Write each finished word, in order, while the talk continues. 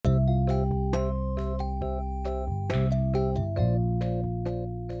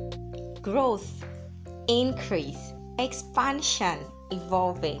growth, increase, expansion,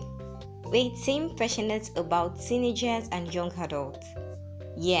 evolving. We seem passionate about teenagers and young adults.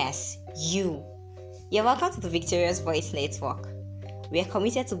 Yes, you. You're welcome to the Victorious Voice Network. We are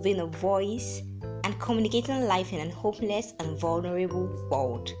committed to being a voice and communicating life in an hopeless and vulnerable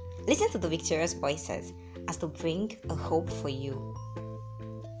world. Listen to the Victorious Voices as they bring a hope for you.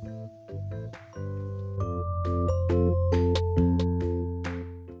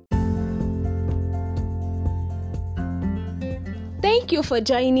 Thank you for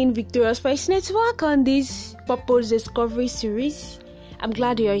joining Victorious Voice Network on this Purpose Discovery series. I'm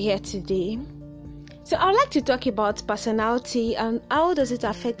glad you're here today. So I'd like to talk about personality and how does it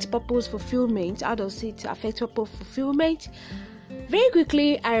affect purpose fulfillment? How does it affect purpose fulfillment? Very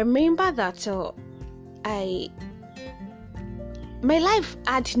quickly, I remember that my life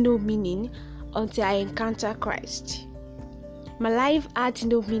had no meaning until I encountered Christ. My life had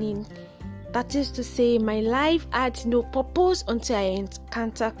no meaning. That is to say, my life had no purpose until I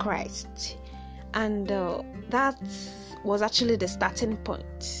encountered Christ. And that was actually the starting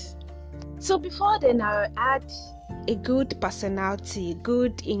point. So before then, I had a good personality,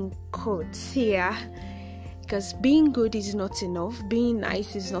 good in quotes here, because being good is not enough, being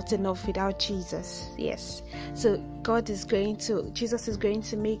nice is not enough without Jesus. Yes. So Jesus is going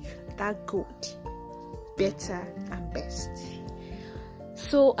to make that good better and best.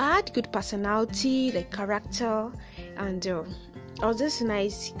 So I had good personality, like character, and I was just a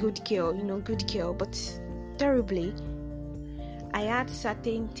nice, good girl, but terribly, I had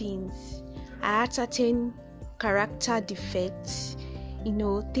certain things. I had certain character defects,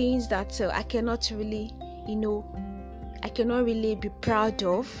 things that I cannot really be proud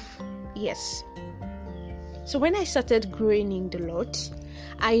of. Yes. So when I started growing in the Lord,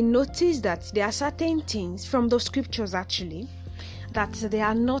 I noticed that there are certain things from the scriptures actually that they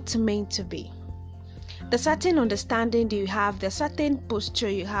are not meant to be. The certain understanding you have, the certain posture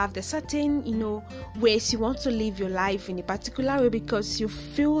you have, the certain, ways you want to live your life in a particular way because you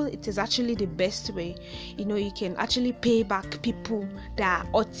feel it is actually the best way. You can actually pay back people that are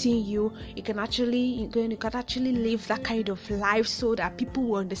hurting you. You can actually live that kind of life so that people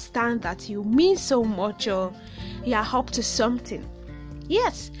will understand that you mean so much or you are up to something.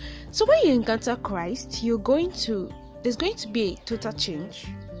 Yes. So when you encounter Christ, there's going to be a total change.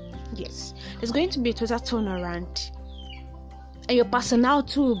 Yes, there's going to be a total turnaround, and your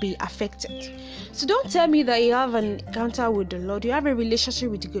personality will be affected. So don't tell me that you have an encounter with the Lord, you have a relationship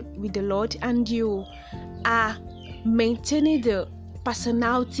with the Lord, and you are maintaining the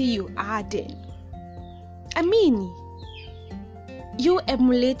personality you are then. I mean, you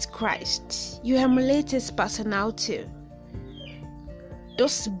emulate Christ, you emulate His personality.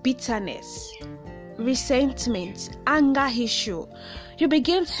 Those bitterness, resentment, anger issue, you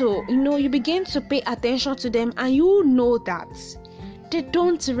begin to pay attention to them, and you know that they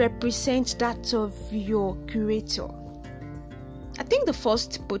don't represent that of your creator. I think the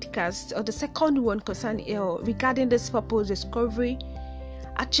first podcast or the second one regarding this purpose discovery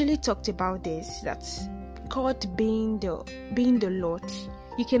actually talked about this, that God being the Lord,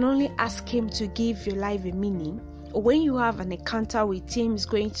 you can only ask Him to give your life a meaning. Or when you have an encounter with Him, He's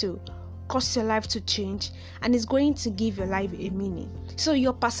going to cause your life to change and it's going to give your life a meaning. So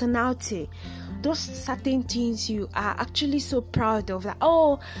your personality, those certain things you are actually so proud of, that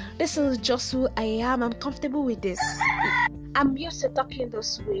this is just who I am, I'm comfortable with this, I'm used to talking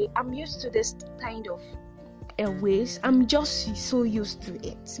this way, I'm used to this kind of ways, I'm just so used to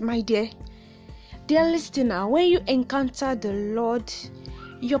it. My dear listener, when you encounter the Lord,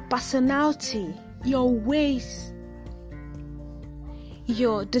 your personality, your ways,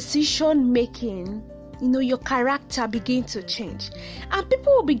 your decision making, your character begin to change, and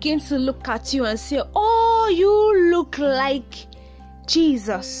people will begin to look at you and say, oh, you look like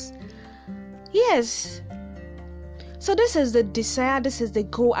Jesus. Yes. So this is the desire, this is the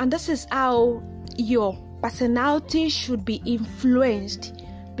goal, and this is how your personality should be influenced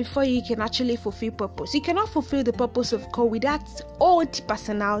before you can actually fulfill purpose. You cannot fulfill the purpose of God with that old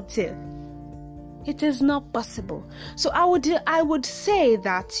personality. It is not possible. So I would say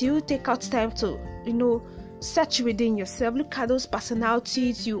that you take out time to, search within yourself. Look at those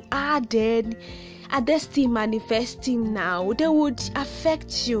personalities you are then. Are they still manifesting now? They would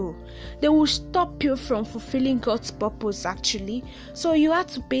affect you. They will stop you from fulfilling God's purpose actually. So you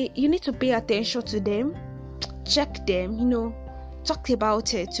need to pay attention to them, check them, talk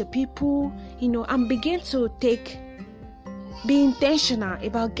about it to people, and begin to be intentional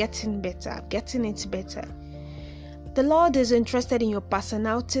about getting it better. The Lord is interested in your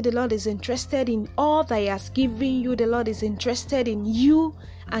personality. The Lord is interested in all that He has given you. The Lord is interested in you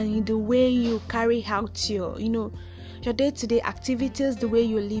and in the way you carry out your day-to-day activities, the way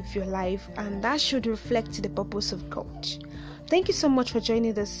you live your life, and that should reflect the purpose of God. Thank you so much for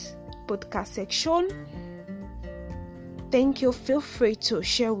joining this podcast section. Thank you. Feel free to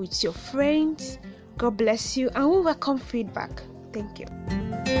share with your friends. God bless you, and we welcome feedback. Thank you.